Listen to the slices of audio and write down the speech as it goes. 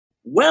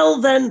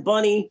Well then,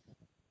 Bunny,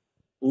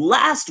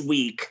 last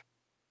week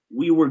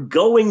we were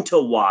going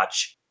to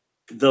watch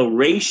the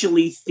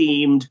racially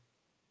themed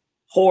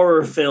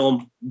horror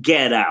film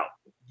Get Out,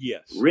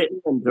 Yes.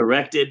 written and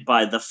directed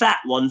by the fat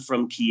one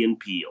from Key and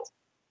Peele.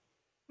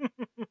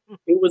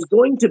 It was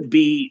going to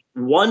be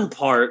one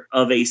part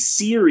of a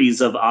series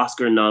of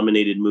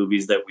Oscar-nominated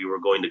movies that we were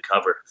going to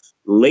cover.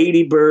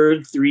 Lady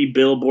Bird, Three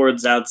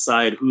Billboards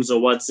Outside, Who's a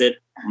What's It,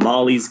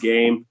 Molly's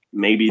Game,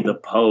 maybe The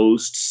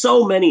Post.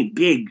 So many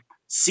big,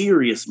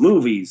 serious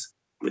movies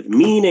with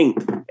meaning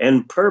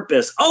and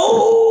purpose.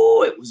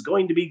 Oh, it was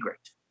going to be great.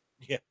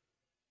 Yeah.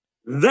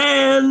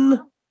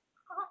 Then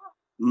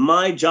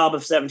my job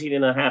of 17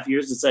 and a half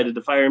years decided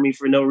to fire me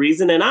for no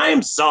reason, and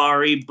I'm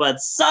sorry, but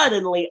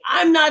suddenly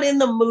I'm not in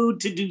the mood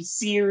to do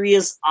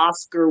serious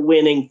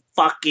Oscar-winning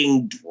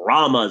fucking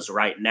dramas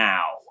right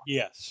now.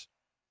 Yes.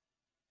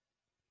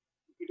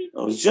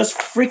 I was just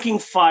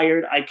freaking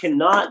fired. I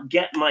cannot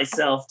get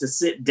myself to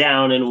sit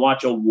down and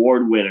watch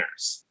award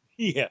winners.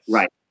 Yes.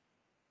 Right.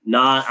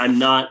 I'm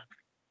not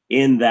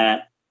in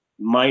that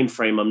mind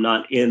frame. I'm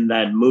not in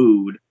that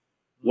mood.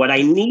 What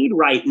I need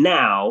right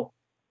now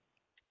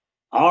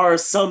are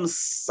some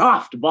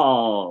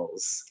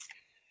softballs.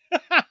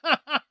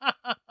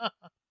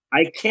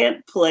 I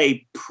can't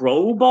play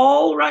pro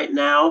ball right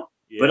now,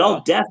 but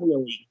I'll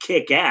definitely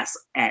kick ass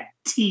at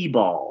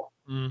T-ball.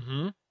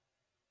 Mm-hmm.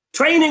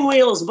 Training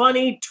wheels,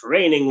 Bunny,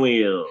 training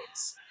wheels.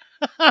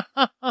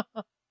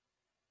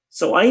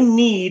 So I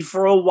need,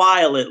 for a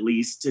while at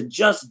least, to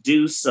just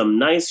do some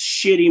nice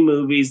shitty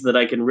movies that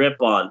I can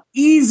rip on.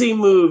 Easy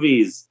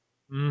movies.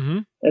 Mm-hmm.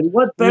 And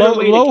what better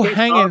way to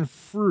low-hanging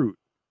fruit.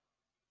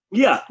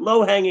 Yeah,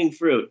 low-hanging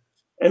fruit.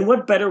 And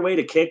what better way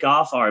to kick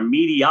off our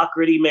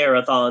mediocrity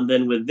marathon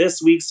than with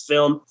this week's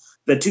film,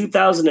 the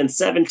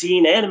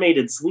 2017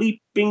 animated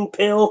sleeping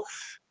pill,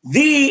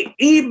 The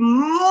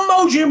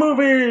Emoji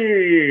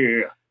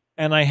Movie!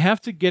 And I have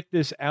to get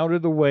this out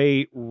of the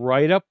way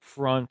right up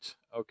front,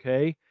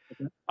 okay?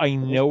 I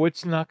know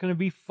it's not going to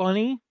be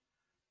funny.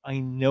 I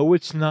know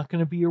it's not going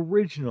to be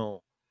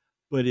original,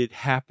 but it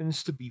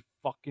happens to be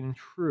fucking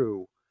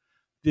true.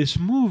 This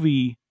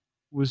movie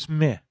was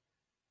meh.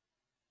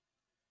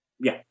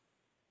 Yeah.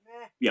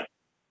 Yeah.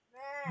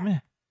 Meh.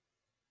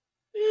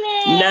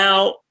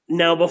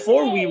 Now,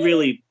 before we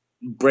really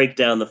break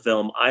down the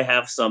film, I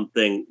have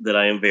something that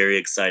I am very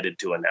excited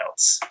to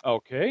announce.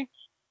 Okay.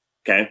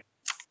 Okay.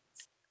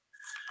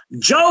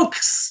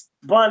 Jokes,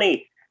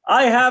 Bunny.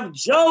 I have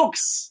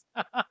jokes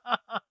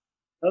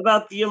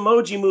about the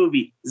Emoji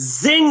Movie.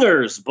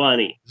 Zingers,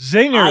 Bunny.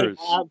 Zingers.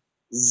 I have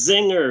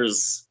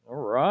zingers. All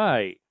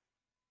right.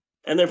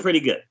 And they're pretty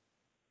good.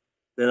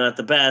 They're not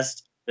the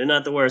best. They're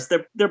not the worst.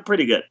 They're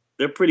pretty good.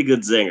 They're pretty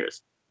good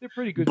zingers. They're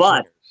pretty good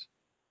zingers.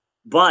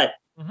 But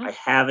mm-hmm. I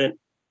haven't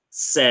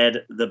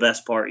said the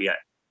best part yet.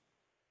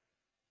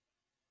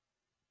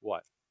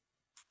 What?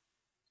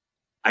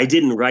 I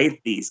didn't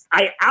write these.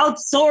 I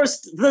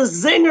outsourced the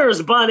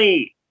zingers,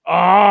 Bunny.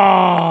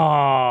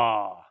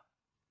 Ah.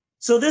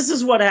 So this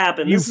is what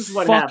happened. This is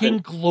what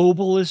happened. Fucking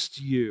globalist,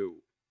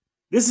 you.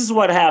 This is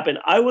what happened.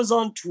 I was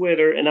on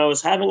Twitter and I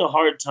was having a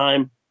hard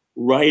time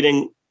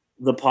writing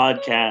the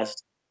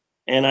podcast,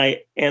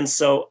 and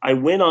so I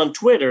went on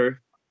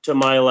Twitter to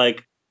my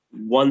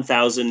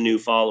 1,000 new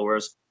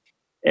followers,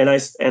 and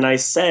I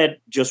said,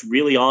 just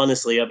really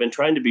honestly, I've been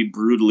trying to be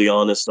brutally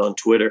honest on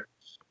Twitter.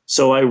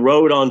 So I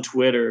wrote on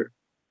Twitter,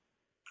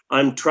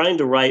 I'm trying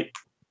to write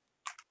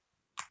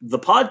the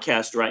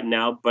podcast right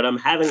now, but I'm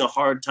having a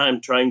hard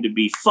time trying to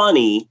be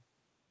funny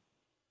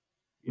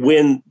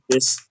when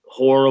this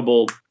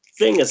horrible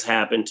thing has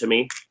happened to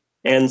me.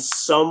 And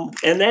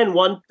then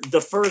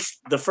the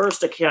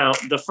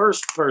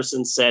first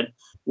person said,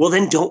 well,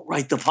 then don't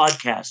write the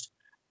podcast.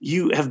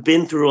 You have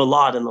been through a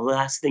lot, and the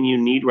last thing you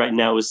need right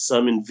now is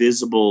some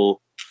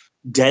invisible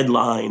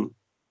deadline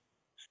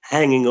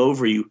hanging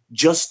over you.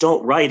 Just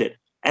don't write it.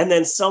 And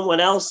then someone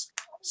else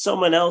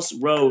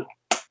wrote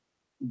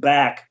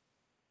back,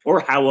 or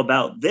how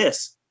about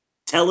this?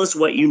 Tell us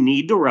what you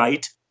need to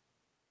write.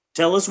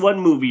 Tell us what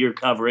movie you're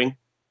covering.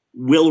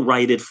 We'll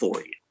write it for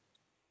you.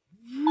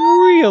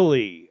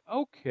 Really?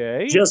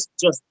 Okay. Just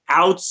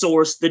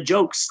outsource the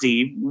joke,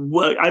 Steve.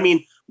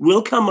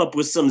 We'll come up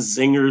with some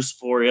zingers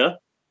for you.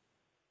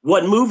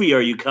 What movie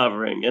are you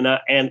covering? And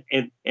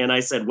I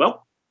said,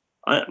 well,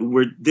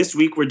 this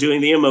week we're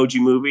doing the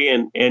Emoji Movie,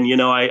 and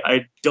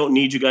I don't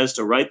need you guys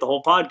to write the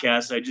whole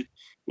podcast.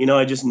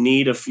 I just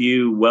need a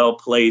few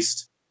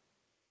well-placed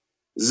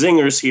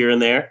zingers here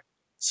and there.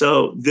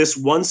 So this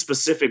one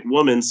specific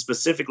woman,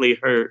 specifically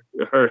her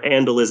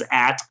handle is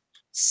at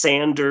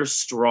Sander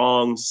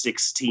Strong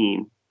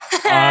 16.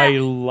 I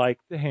like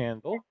the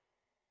handle.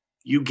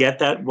 You get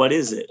that? What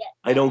is it?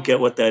 I don't get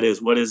what that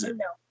is. What is it?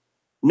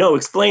 No,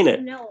 explain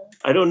it. No.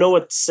 I don't know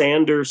what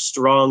Sander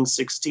Strong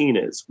 16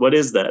 is. What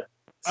is that?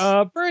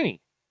 Bernie.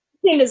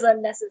 Name is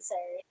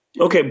unnecessary.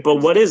 Okay,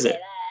 but what is it?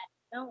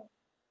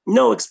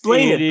 No,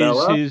 explain it,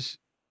 Bella.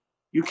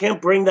 You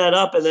can't bring that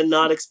up and then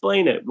not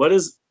explain it. What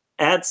is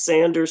at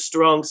Sander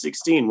Strong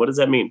 16? What does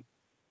that mean?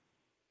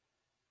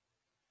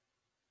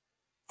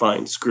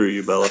 Fine, screw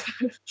you, Bella.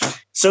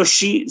 So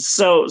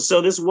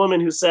this woman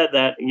who said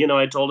that,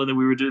 I told her that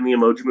we were doing the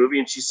Emoji Movie,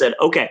 and she said,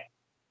 "Okay,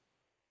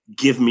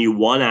 give me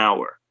 1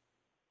 hour."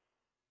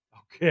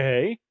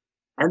 Okay.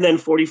 And then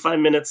 45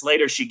 minutes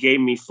later, she gave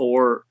me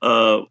 4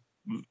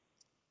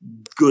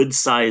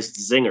 good-sized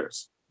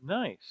zingers.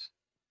 Nice.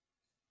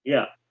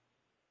 Yeah.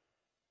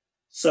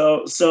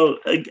 So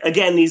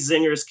again, these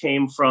zingers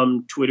came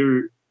from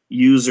Twitter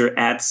user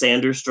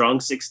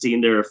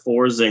 @SanderStrong16. There are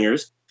 4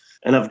 zingers,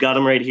 and I've got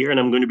them right here, and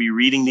I'm going to be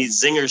reading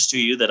these zingers to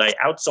you that I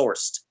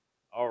outsourced.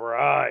 All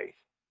right.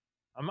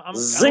 I'm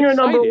Zinger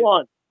number excited.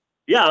 1.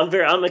 Yeah,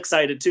 I'm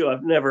excited too.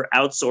 I've never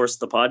outsourced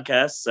the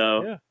podcast,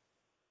 so Yeah.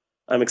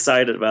 I'm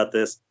excited about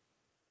this.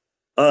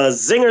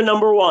 Zinger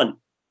number 1.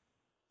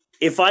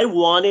 If I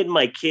wanted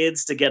my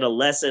kids to get a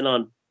lesson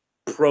on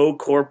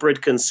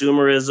pro-corporate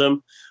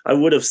consumerism, I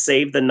would have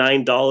saved the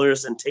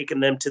 $9 and taken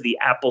them to the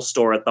Apple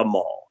store at the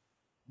mall.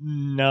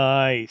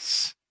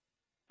 Nice.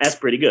 That's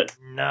pretty good.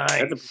 Nice.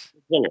 That's a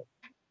zinger.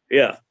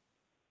 Yeah.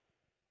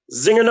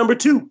 Zinger number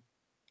 2.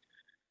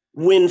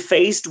 When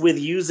faced with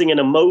using an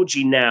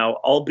emoji now,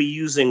 I'll be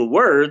using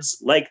words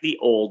like the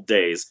old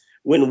days,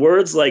 when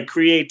words like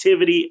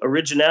creativity,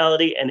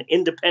 originality, and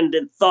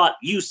independent thought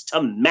used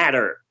to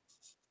matter.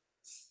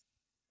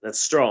 That's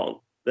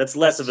strong. That's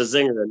less of a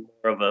zinger and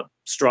more of a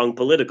strong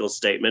political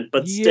statement,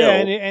 but still.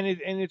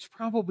 And it's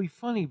probably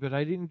funny, but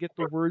I didn't get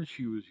the word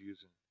she was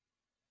using.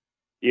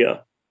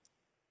 Yeah.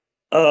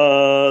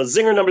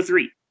 Zinger number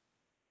 3.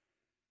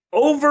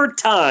 Over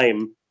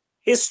time,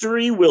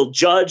 history will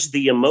judge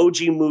the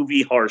Emoji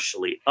Movie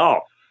harshly.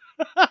 Oh.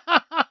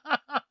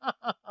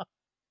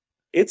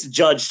 It's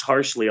judged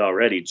harshly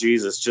already.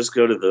 Jesus, just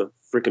go to the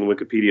freaking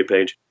Wikipedia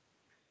page.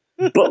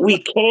 But we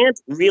can't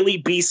really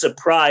be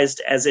surprised,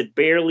 as it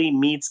barely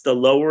meets the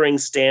lowering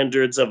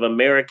standards of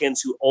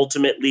Americans who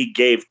ultimately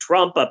gave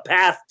Trump a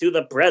path to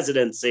the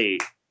presidency.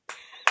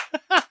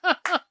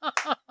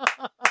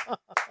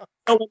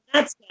 So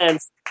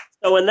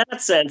in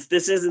that sense,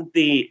 this isn't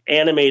the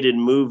animated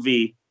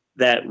movie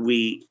that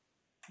we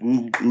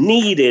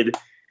needed.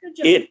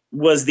 It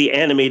was the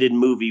animated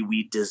movie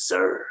we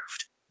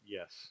deserved.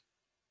 Yes.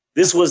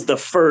 This was the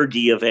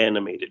Fergie of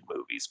animated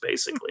movies,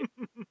 basically.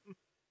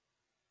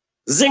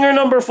 Zinger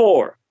number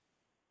 4.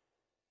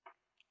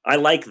 I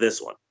like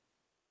this one.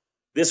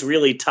 This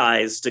really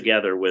ties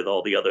together with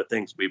all the other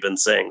things we've been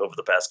saying over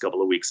the past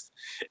couple of weeks.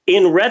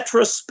 In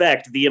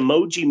retrospect, the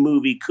Emoji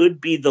Movie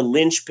could be the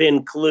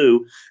linchpin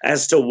clue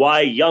as to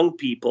why young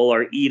people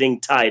are eating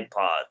Tide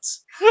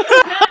Pods.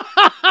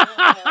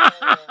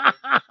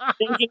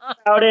 Thinking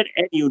about it,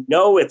 and you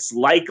know it's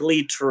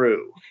likely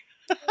true.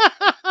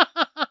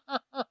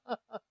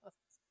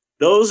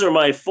 Those are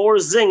my 4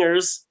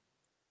 zingers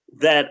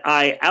that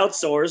I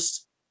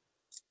outsourced.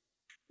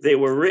 They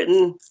were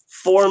written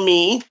for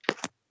me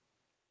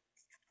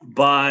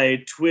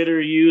by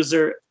Twitter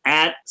user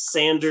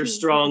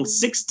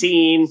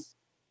 @SanderStrong16.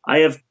 I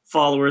have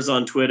followers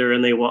on Twitter,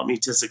 and they want me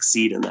to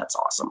succeed, and that's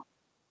awesome.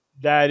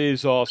 That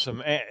is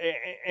awesome.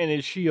 And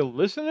is she a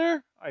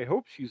listener? I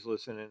hope she's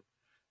listening.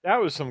 That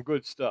was some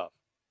good stuff.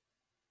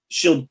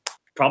 She'll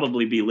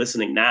probably be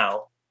listening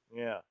now.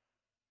 Yeah.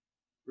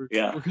 We're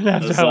going to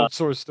have to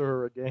outsource to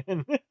her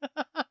again.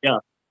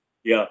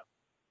 Yeah.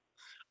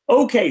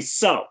 Okay,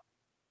 so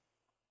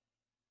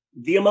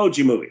the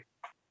Emoji Movie.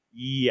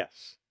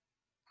 Yes.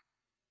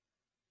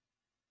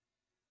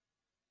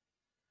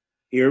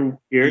 Here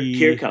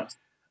comes.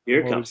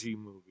 Here Emoji comes.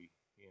 Movie.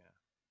 Yeah.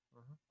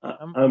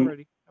 I'm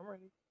ready. I'm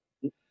ready.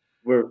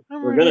 We're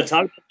going to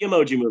talk about the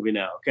Emoji Movie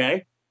now,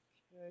 okay?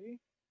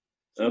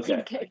 Okay.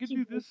 I can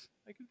do this.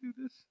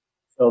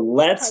 So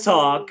let's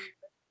talk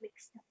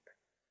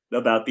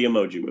about the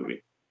Emoji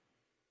Movie.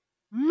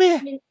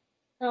 Meh.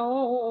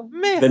 No.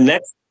 Meh.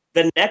 The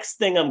next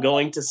thing I'm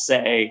going to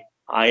say,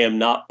 I am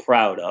not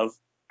proud of.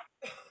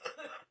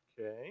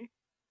 Okay.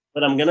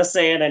 But I'm going to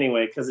say it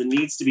anyway because it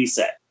needs to be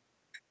said.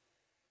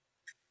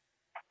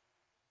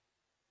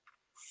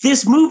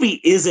 This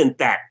movie isn't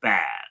that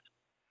bad.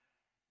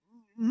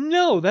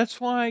 No, that's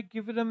why I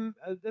give it a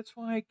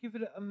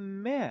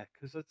meh,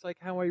 because it's like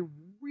how I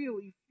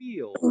really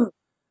feel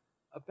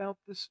about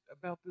this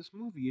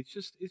movie. It's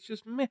just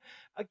meh.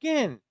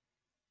 Again,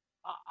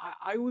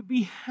 I would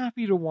be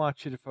happy to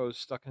watch it if I was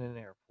stuck in an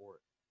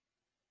airport.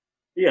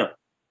 Yeah.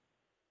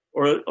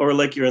 Or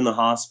like you're in the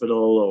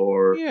hospital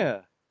or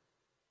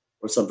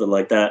something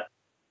like that.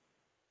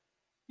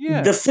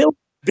 Yeah. The film's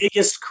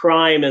biggest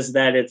crime is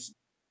that it's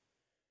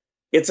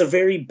a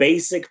very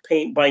basic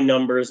paint by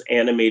numbers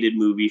animated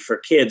movie for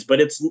kids,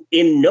 but it's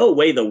in no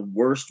way the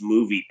worst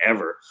movie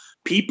ever.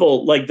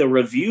 People, like, the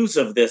reviews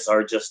of this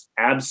are just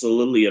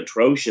absolutely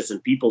atrocious,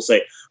 and people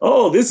say,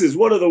 "Oh, this is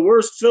one of the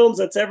worst films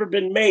that's ever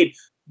been made."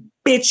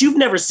 Bitch, you've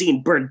never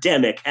seen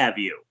Birdemic, have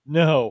you?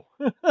 No.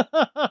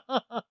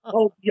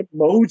 Oh, the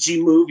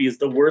Emoji Movie is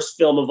the worst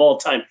film of all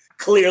time.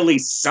 Clearly,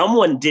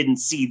 someone didn't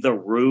see The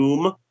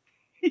Room.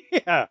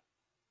 Yeah.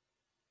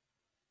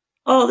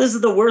 Oh, this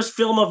is the worst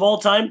film of all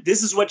time.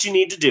 This is what you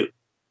need to do.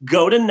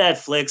 go to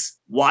Netflix,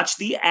 watch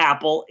The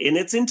Apple in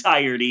its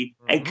entirety,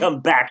 and come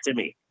back to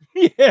me.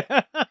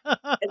 Yeah.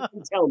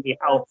 And tell me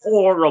how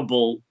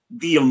horrible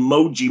the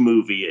Emoji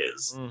Movie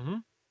is. Mm-hmm.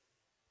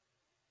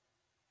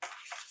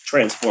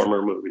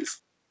 Transformer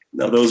movies.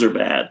 No, those are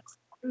bad.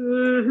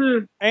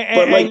 Mm-hmm.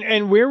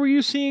 And where were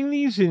you seeing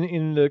these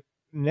in the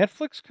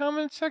Netflix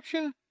comment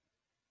section?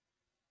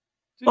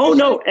 Oh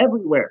no,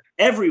 everywhere.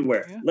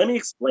 Yeah. Let me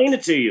explain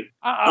it to you.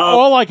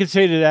 All I can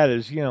say to that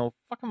is, fucking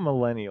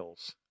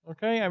millennials.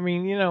 Okay, I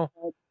mean,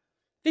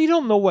 they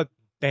don't know what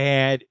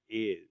bad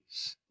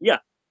is. Yeah,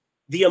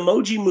 the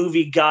Emoji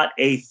Movie got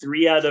a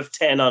 3 out of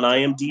 10 on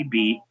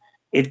IMDb.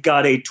 It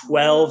got a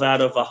 12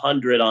 out of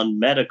 100 on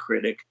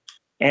Metacritic,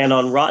 and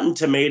on Rotten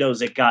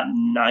Tomatoes, it got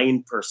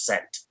 9%.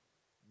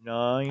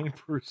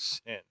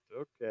 9%.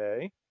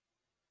 Okay.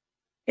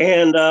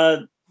 And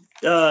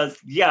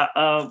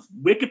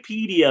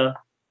Wikipedia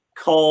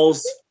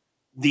calls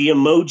the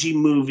Emoji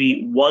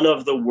Movie one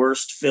of the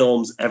worst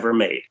films ever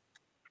made.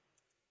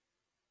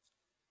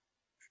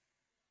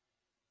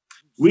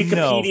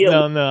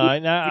 Wikipedia. No.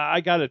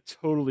 I gotta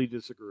totally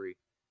disagree.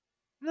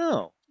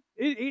 No,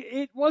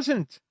 it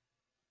wasn't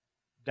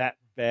that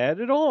bad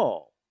at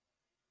all.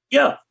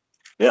 Yeah.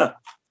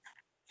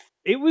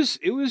 It was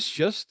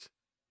just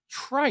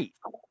trite.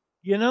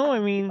 I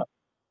mean,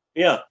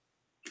 Yeah.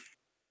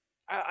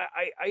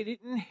 I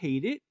didn't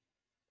hate it.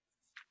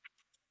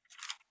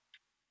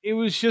 It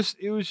was just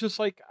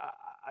like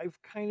I've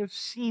kind of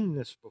seen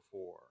this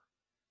before.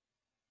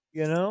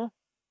 Yeah.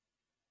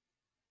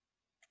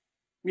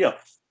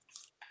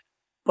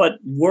 But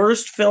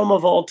worst film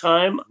of all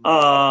time?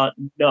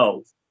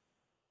 No.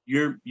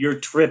 You're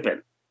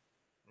tripping.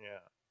 Yeah.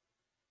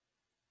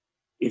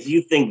 If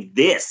you think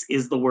this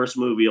is the worst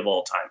movie of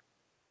all time.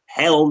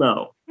 Hell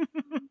no.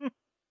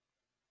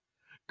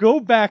 Go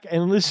back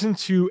and listen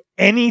to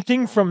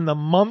anything from the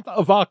month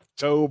of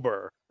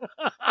October.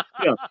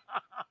 Yeah.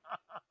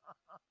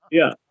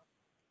 Yeah.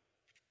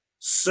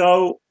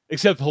 So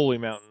except Holy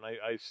Mountain.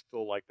 I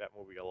still like that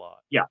movie a lot.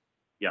 Yeah.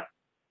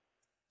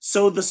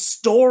 So the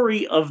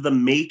story of the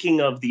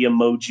making of the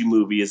Emoji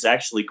Movie is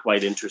actually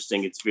quite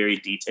interesting. It's very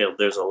detailed.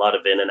 There's a lot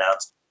of in and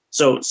outs.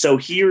 So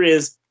here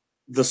is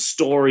the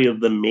story of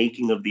the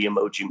making of the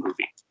Emoji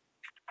Movie.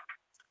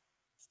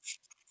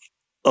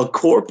 A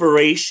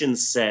corporation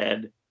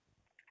said,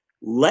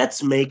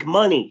 "Let's make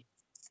money."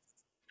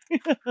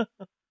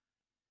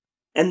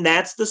 And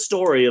that's the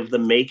story of the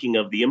making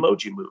of the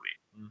Emoji Movie.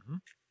 Mm-hmm.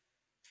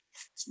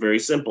 It's very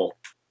simple.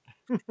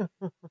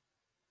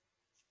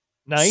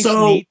 Nice,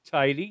 neat,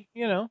 tidy,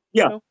 Yeah.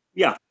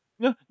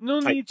 No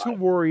need to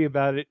worry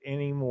about it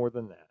any more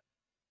than that.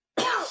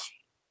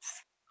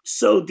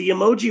 So the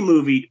Emoji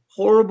Movie,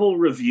 horrible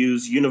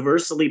reviews,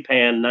 universally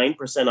panned,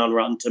 9% on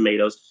Rotten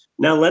Tomatoes.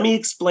 Now let me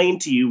explain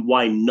to you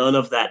why none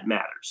of that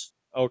matters.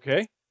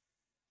 Okay.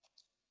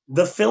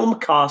 The film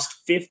cost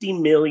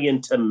 $50 million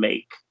to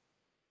make.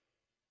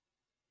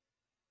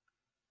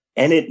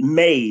 And it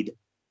made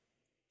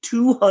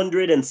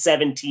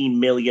 $217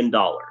 million.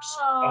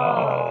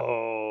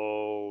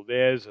 Oh,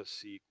 there's a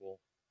sequel.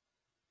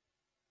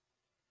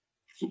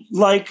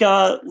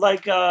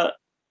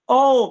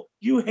 Oh,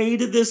 you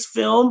hated this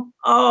film?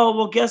 Oh,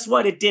 well, guess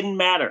what? It didn't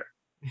matter.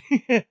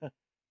 The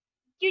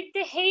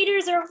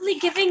haters are only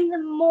giving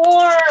them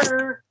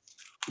more.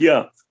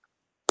 Yeah.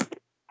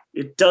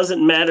 It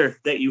doesn't matter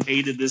that you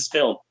hated this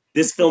film.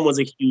 This film was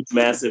a huge,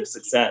 massive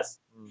success.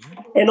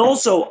 Mm-hmm. And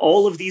also,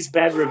 all of these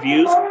bad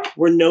reviews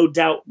were no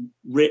doubt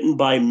written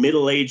by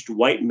middle-aged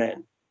white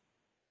men.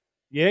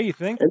 Yeah, you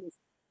think?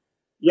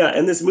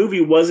 And this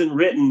movie wasn't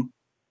written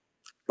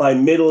by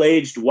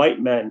middle-aged white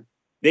men.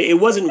 It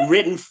wasn't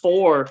written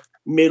for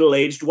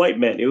middle-aged white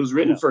men. It was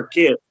written for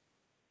kids.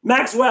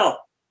 Maxwell,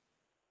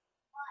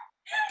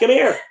 come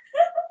here.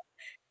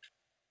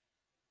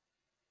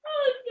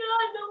 Oh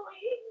God, no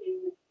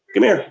way.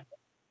 Come here.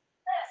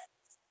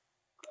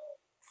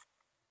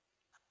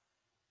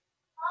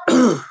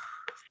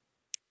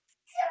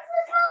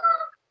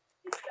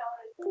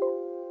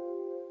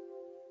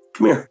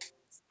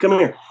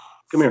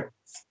 Come here.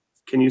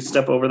 Can you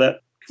step over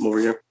that? Come over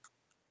here.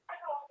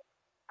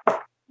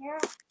 Yeah.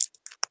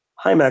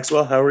 Hi,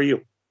 Maxwell. How are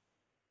you?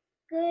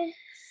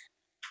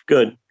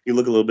 Good. You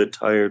look a little bit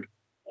tired.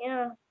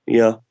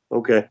 Yeah.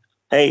 Okay.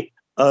 Hey,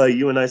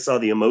 you and I saw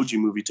the Emoji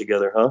Movie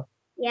together, huh?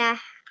 Yeah.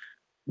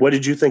 What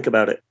did you think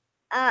about it?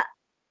 I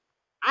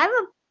have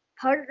a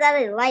part that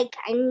I like.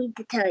 I need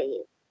to tell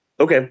you.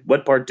 Okay.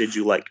 What part did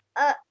you like?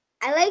 I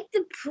like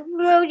the poop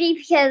emoji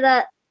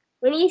because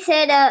when he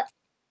said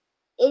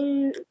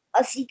in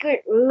a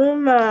secret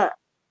room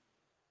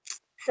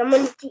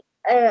someone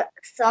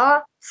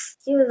saw,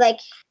 he was like,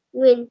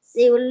 when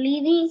they were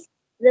leaving,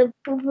 the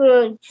poop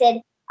emoji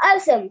said, "I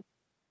have some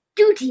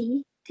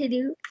duty to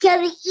do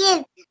because it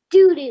is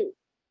doo-doo."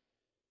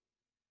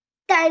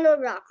 Dino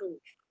Rock Loose.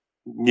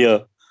 Yeah.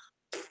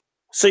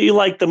 So you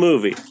liked the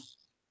movie?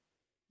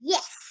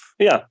 Yes.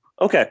 Yeah.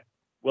 Okay.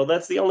 Well,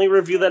 that's the only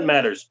review that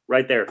matters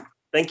right there.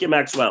 Thank you,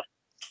 Maxwell.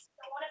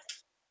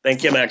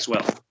 Thank you,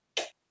 Maxwell.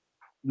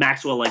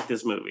 Maxwell liked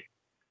this movie.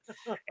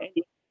 And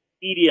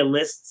media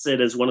lists it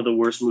as one of the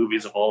worst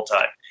movies of all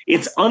time.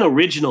 It's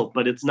unoriginal,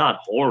 but it's not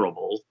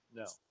horrible.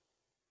 No.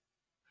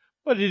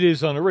 But it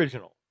is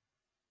unoriginal.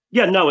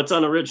 Yeah, no, it's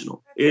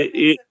unoriginal.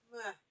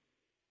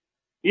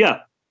 Yeah,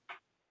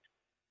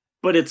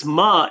 but it's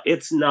not.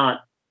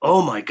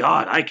 Oh my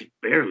god, I can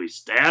barely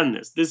stand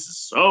this. This is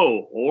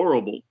so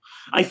horrible.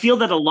 I feel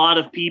that a lot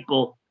of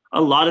people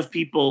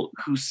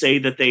who say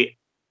that they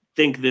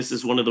think this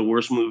is one of the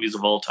worst movies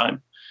of all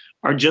time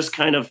are just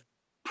kind of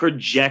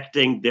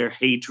projecting their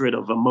hatred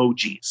of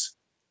emojis.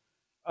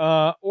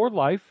 Or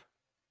life.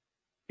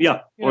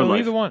 Yeah, or life.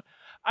 Either one.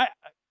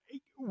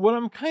 What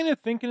I'm kind of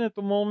thinking at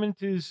the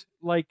moment is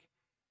like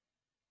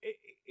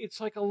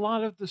it's like a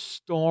lot of the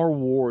Star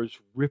Wars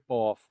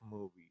rip-off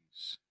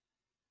movies.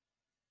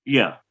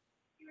 Yeah.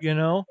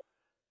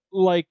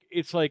 Like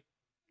it's like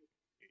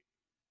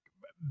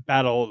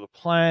Battle of the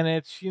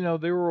Planets.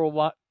 There were a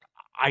lot.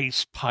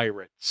 Ice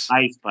Pirates.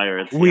 Ice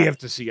Pirates. We have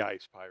to see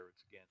Ice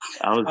Pirates again.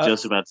 I was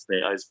just about to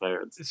say Ice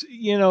Pirates.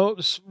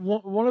 It's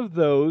one of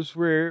those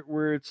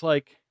where it's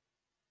like,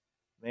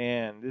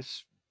 man,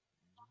 this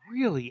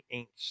really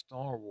ain't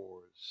Star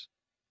Wars.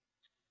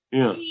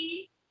 Yeah.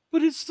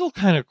 But it's still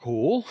kind of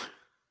cool.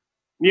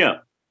 Yeah.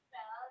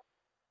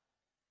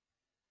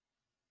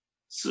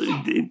 So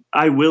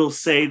I will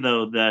say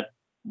though that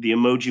the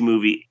Emoji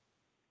Movie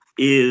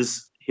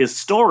is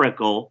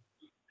historical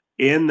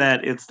in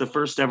that it's the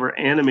first ever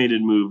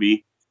animated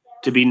movie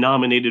to be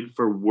nominated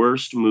for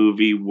worst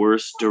movie,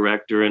 worst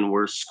director, and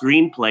worst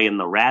screenplay in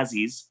the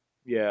Razzies.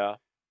 Yeah.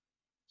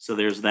 So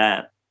there's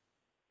that.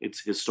 It's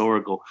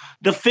historical.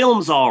 The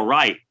film's all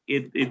right.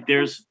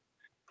 There's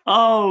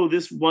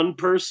this one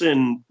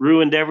person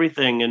ruined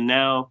everything, and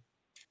now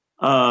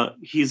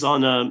he's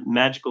on a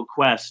magical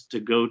quest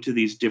to go to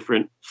these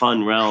different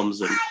fun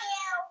realms and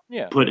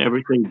put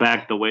everything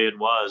back the way it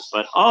was.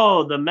 But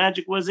the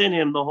magic was in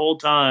him the whole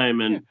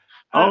time, and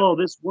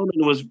this woman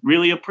was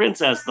really a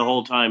princess the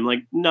whole time.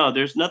 Like, no,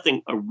 there's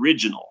nothing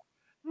original.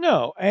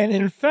 No, and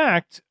in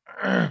fact,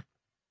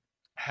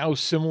 how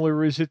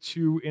similar is it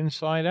to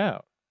Inside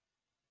Out?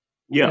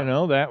 Yeah.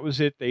 That was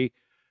it.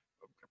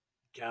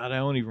 God, I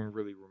don't even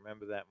really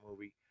remember that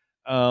movie.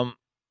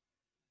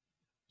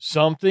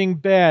 Something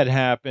bad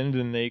happened,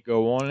 and they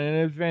go on an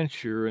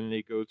adventure, and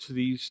they go to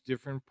these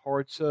different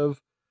parts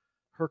of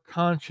her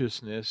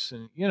consciousness,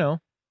 and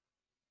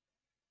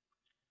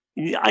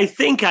I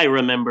think I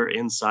remember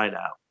Inside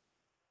Out.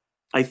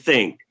 I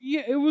think.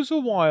 Yeah, it was a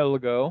while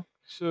ago.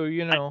 So,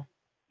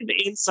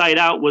 Inside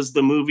Out was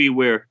the movie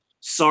where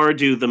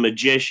Sardu the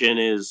magician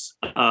is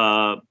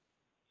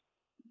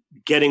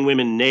getting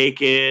women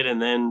naked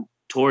and then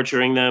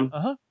torturing them.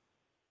 Uh-huh.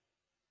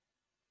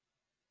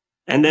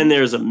 And then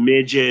there's a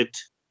midget.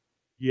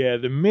 Yeah,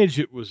 the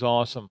midget was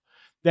awesome.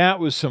 That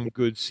was some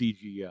good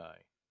CGI.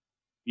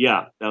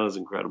 Yeah, that was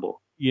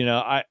incredible.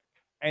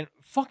 And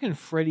fucking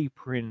Freddie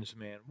Prinze,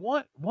 man,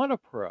 what a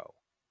pro.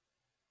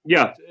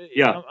 Yeah,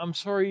 yeah. I'm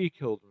sorry he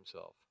killed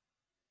himself.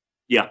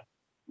 Yeah,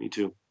 me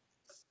too.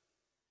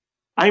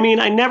 I mean,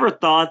 I never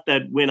thought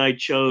that when I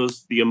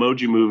chose the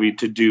Emoji Movie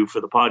to do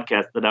for the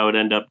podcast that I would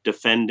end up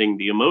defending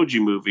the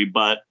Emoji Movie,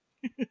 but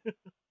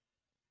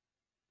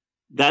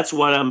that's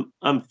what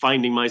I'm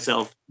finding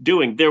myself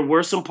doing. There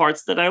were some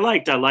parts that I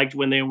liked. I liked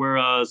when they were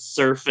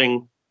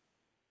surfing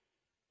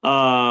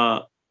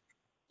Spotify.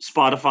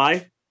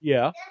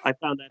 Yeah. I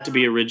found that to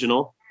be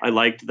original. I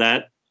liked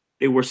that.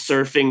 They were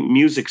surfing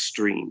music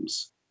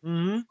streams.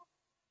 Mm-hmm.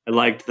 I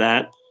liked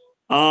that.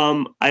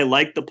 I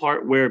liked the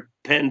part where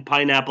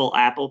Pineapple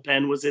Apple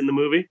Pen was in the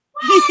movie.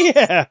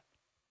 Yeah.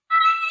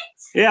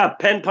 Yeah,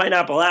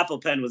 Pineapple Apple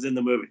Pen was in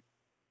the movie.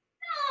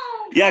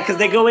 Yeah, because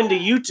they go into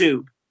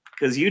YouTube,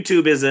 because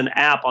YouTube is an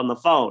app on the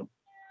phone.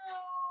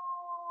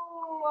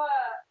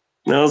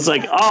 And I was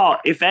like,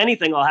 if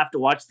anything, I'll have to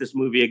watch this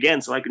movie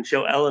again so I can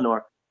show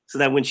Eleanor, so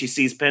that when she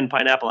sees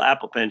Pineapple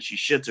Apple Pen, she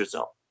shits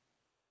herself.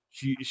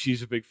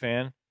 She's a big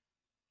fan?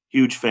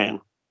 Huge fan.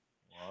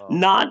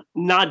 Wow.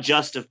 Not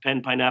just of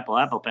Pineapple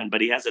Apple Pen,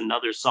 but he has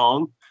another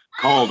song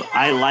called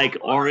I Like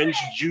Orange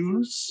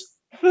Juice.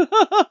 And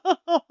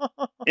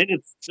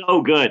it's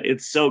so good.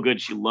 It's so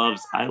good. She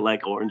loves I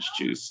Like Orange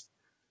Juice.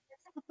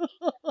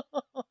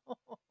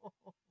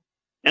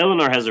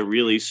 Eleanor has a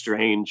really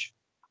strange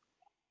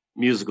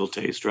musical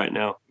taste right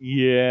now.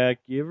 Yeah,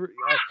 give her.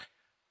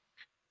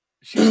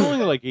 She's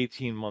only like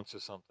 18 months or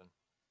something.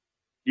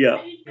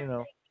 Yeah.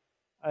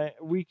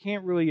 We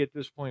can't really at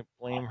this point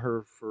blame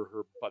her for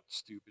her butt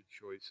stupid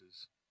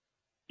choices.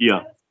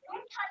 Yeah.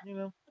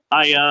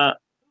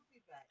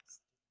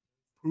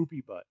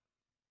 Poopy butt.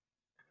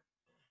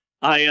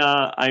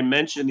 I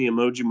mentioned the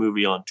Emoji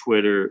Movie on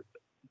Twitter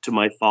to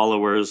my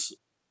followers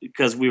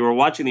because we were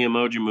watching the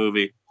Emoji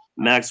Movie,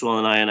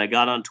 Maxwell and I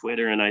got on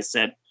Twitter and I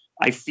said,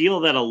 I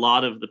feel that a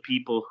lot of the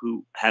people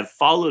who have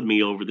followed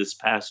me over this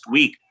past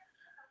week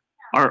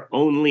are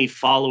only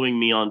following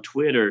me on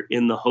Twitter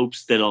in the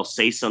hopes that I'll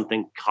say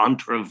something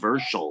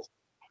controversial.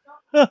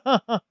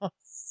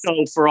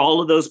 So for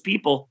all of those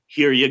people,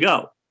 here you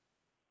go.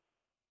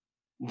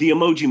 The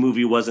Emoji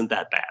Movie wasn't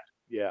that bad.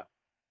 Yeah.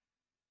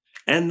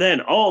 And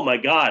then, oh my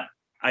God,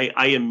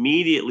 I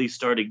immediately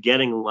started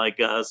getting like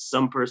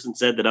some person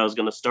said that I was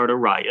going to start a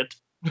riot.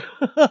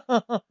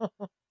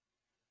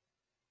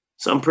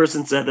 Some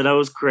person said that I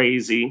was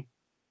crazy.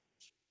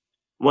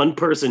 One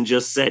person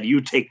just said,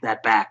 "You take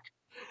that back."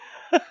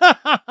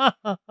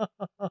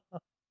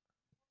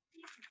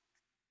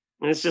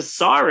 And it's just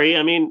sorry.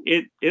 I mean,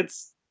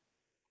 it's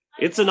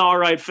an all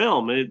right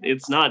film.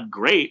 It's not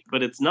great,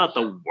 but it's not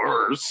the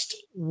worst.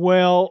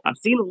 Well, I've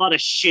seen a lot of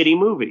shitty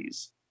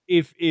movies.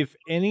 if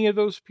any of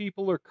those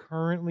people are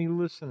currently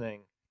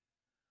listening,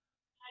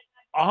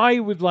 I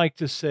would like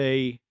to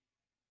say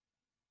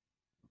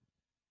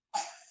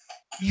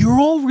you're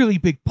all really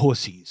big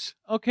pussies.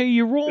 Okay,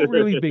 you're all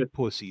really big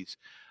pussies.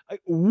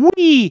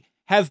 We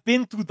have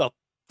been through the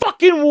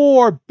fucking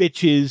war,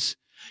 bitches.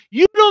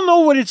 You don't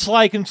know what it's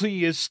like until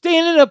you're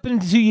standing up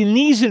into your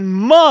knees in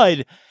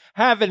mud,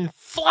 having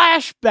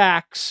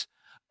flashbacks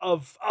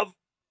of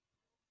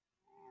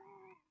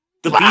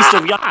The Beast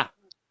of Yucca.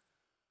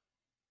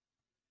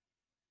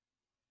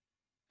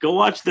 Go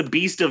watch The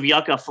Beast of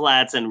Yucca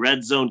Flats and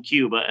Red Zone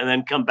Cuba, and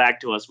then come back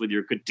to us with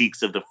your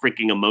critiques of the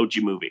freaking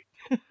Emoji movie.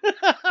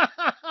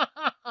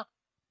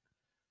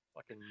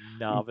 Fucking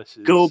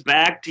novices. Go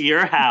back to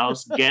your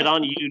house, get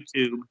on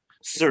YouTube,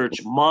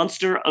 search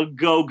Monster a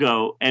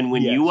Go-Go, and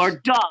when you are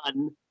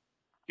done,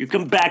 you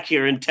come back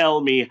here and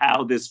tell me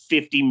how this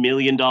 $50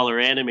 million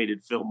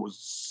animated film was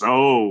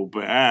so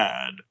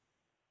bad.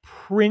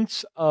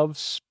 Prince of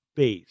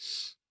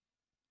Space.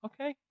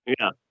 Okay.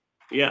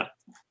 Yeah.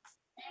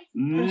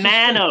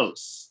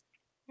 Manos.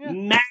 Yeah.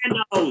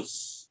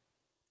 Manos.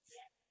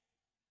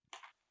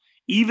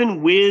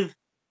 Even with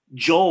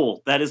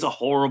Joel, that is a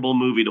horrible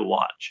movie to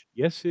watch.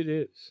 Yes, it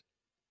is.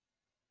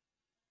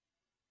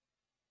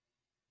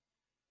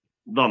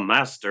 The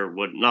master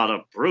would not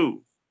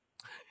approve.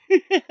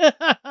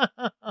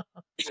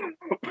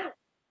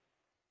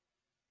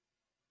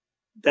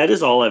 That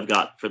is all I've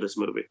got for this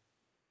movie.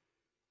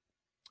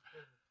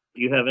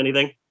 Do you have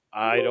anything?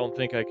 I don't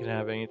think I can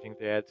have anything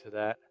to add to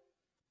that.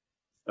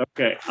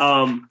 Okay.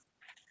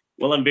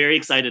 Well, I'm very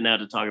excited now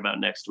to talk about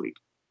next week.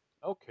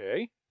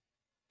 Okay.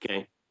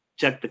 Okay.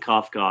 Check the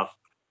cough cough.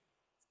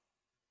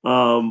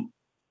 I'm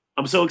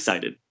so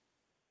excited.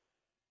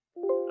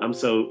 I'm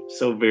so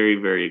very,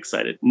 very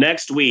excited.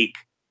 Next week,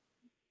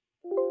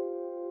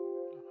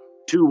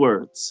 2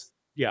 words.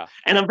 Yeah.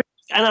 And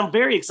I'm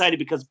very excited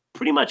because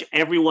pretty much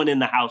everyone in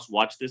the house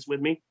watched this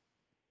with me.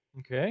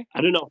 Okay.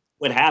 I don't know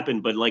what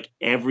happened, but like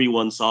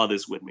everyone saw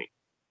this with me.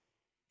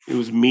 It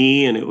was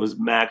me, and it was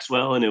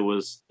Maxwell, and it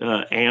was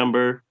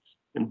Amber,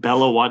 and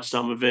Bella watched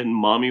some of it, and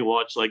Mommy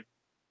watched like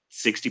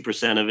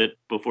 60% of it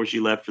before she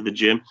left for the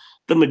gym.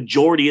 The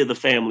majority of the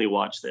family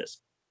watched this,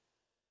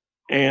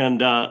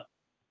 and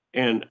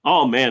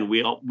oh man,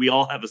 we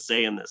all have a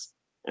say in this,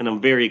 and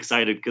I'm very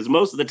excited because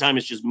most of the time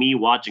it's just me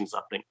watching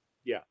something.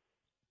 Yeah.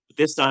 But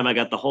this time I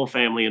got the whole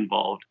family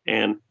involved,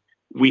 and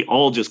we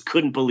all just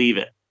couldn't believe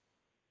it.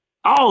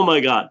 Oh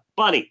my God,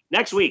 Bunny!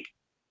 Next week,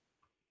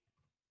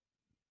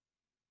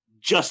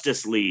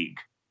 Justice League.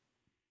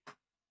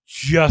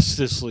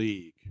 Justice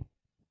League.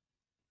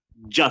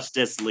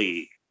 Justice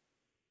League.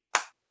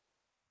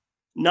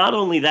 Not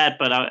only that,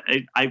 but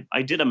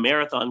I did a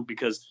marathon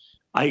because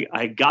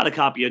I got a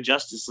copy of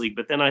Justice League,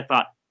 but then I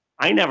thought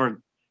I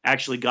never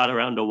actually got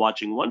around to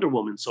watching Wonder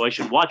Woman, so I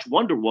should watch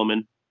Wonder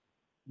Woman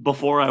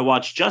before I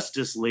watch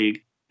Justice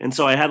League. And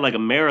so I had like a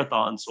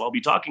marathon. So I'll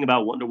be talking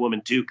about Wonder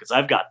Woman 2 because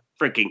I've got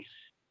freaking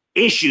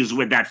issues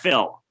with that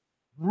film.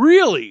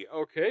 Really?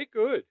 Okay,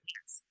 good.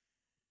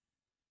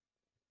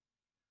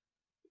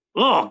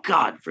 Oh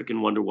God,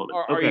 freaking Wonder Woman.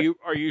 Are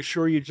you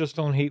sure you just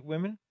don't hate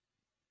women?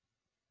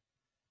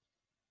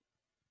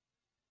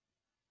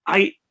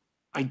 I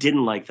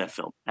didn't like that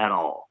film at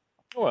all.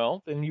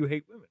 Well, then you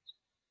hate women.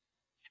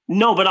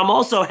 No, but I'm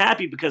also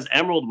happy because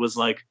Emerald was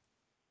like,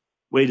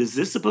 wait, is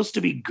this supposed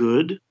to be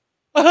good?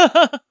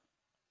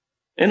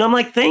 And I'm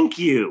like, thank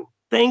you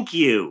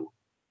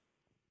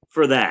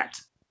for that.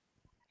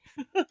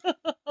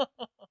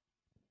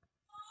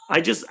 I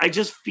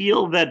just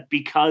feel that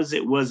because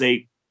it was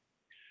a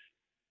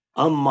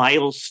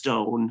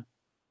milestone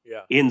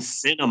in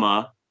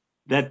cinema,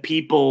 that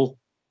people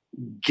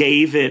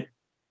gave it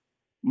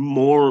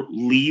more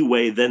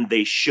leeway than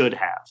they should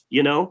have,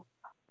 you know?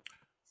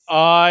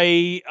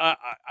 I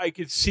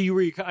could see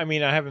where you. I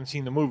mean, I haven't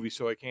seen the movie,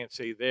 so I can't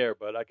say there,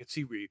 but I could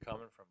see where you're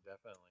coming from.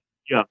 Definitely.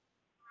 Yeah.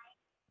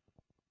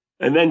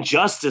 And then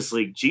Justice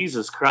League,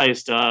 Jesus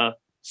Christ.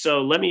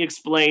 So let me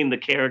explain the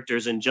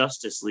characters in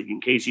Justice League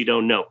in case you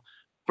don't know.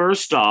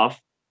 First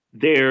off,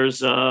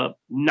 there's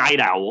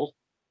Night Owl.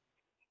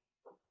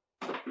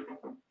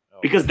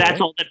 Because that's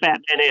all that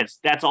Batman is.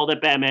 That's all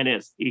that Batman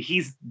is.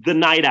 He's the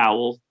Night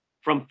Owl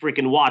from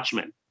freaking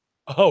Watchmen.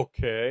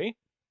 Okay.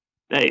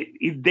 They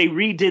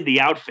redid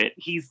the outfit.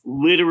 He's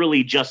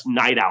literally just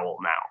Night Owl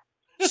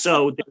now.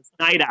 So there's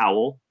Night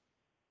Owl.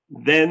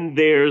 Then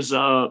there's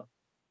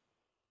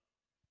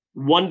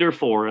Wonder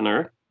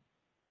Foreigner.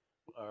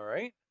 All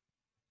right.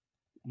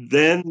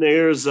 Then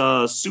there's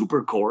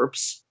Super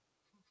Corpse.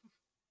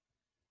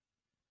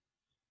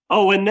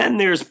 Oh, and then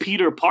there's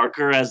Peter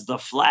Parker as the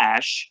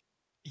Flash.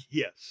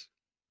 Yes.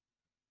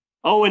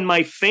 Oh, and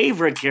my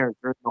favorite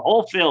character in the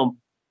whole film,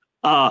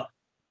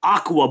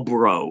 Aqua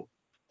Bro.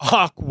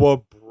 Aqua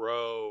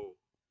Bro.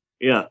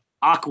 Yeah,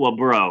 Aqua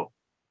Bro.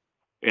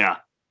 Yeah.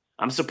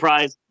 I'm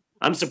surprised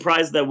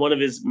that one of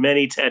his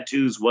many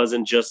tattoos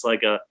wasn't just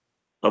like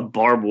a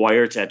barbed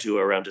wire tattoo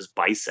around his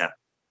bicep.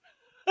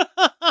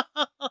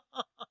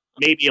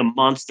 Maybe a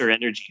Monster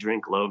Energy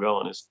drink logo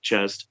on his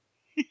chest.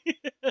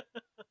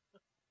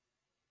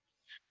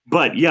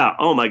 But yeah,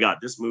 oh my god,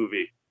 this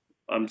movie.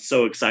 I'm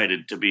so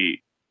excited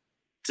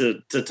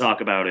to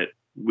talk about it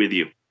with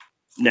you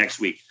next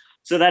week.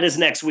 So that is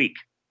next week.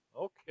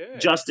 Okay.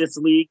 Justice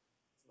League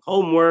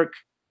homework.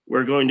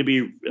 We're going to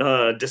be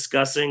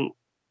discussing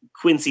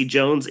Quincy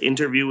Jones'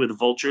 interview with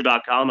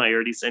Vulture.com. I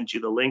already sent you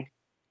the link.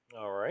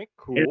 All right,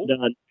 cool. And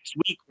next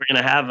week, we're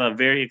going to have a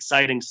very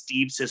exciting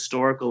Steve's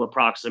Historical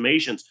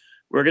Approximations.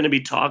 We're going to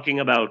be talking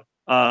about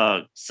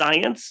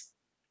science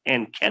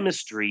and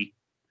chemistry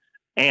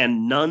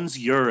and nun's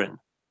urine.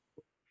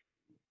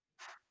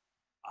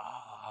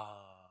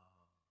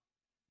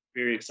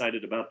 Very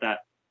excited about that.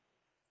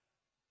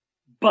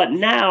 But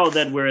now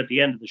that we're at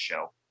the end of the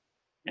show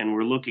and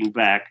we're looking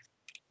back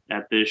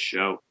at this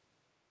show,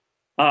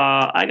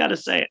 I got to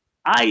say,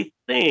 I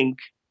think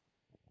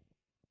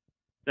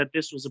that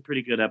this was a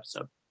pretty good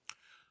episode.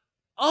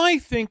 I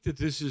think that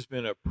this has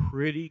been a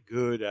pretty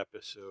good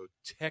episode,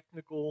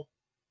 technical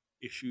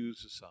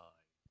issues aside.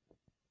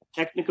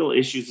 Technical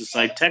issues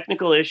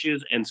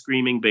and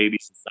screaming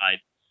babies aside,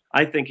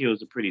 I think it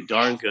was a pretty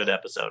darn good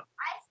episode.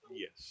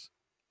 Yes.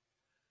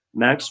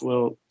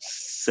 Maxwell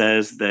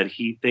says that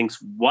he thinks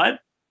what?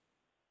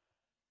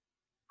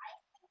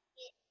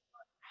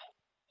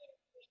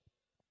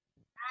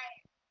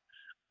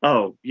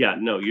 Oh, yeah,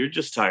 no, you're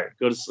just tired.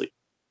 Go to sleep.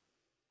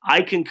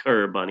 I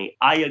concur, Bunny.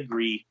 I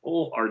agree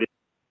wholeheartedly.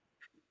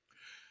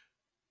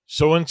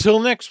 So until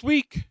next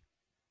week,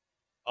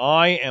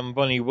 I am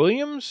Bunny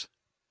Williams.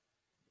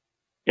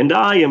 And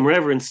I am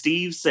Reverend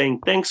Steve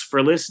saying thanks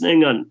for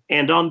listening,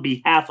 and on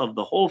behalf of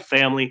the whole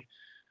family,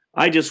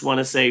 I just want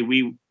to say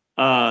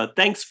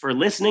thanks for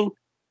listening,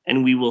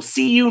 and we will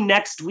see you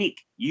next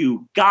week,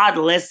 you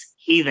godless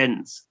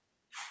heathens.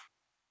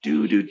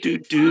 Do do do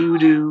do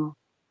do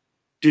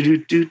do do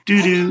do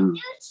do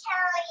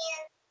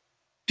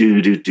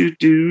do do do do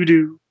do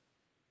do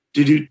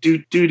do do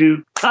do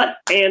do. Cut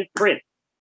and print.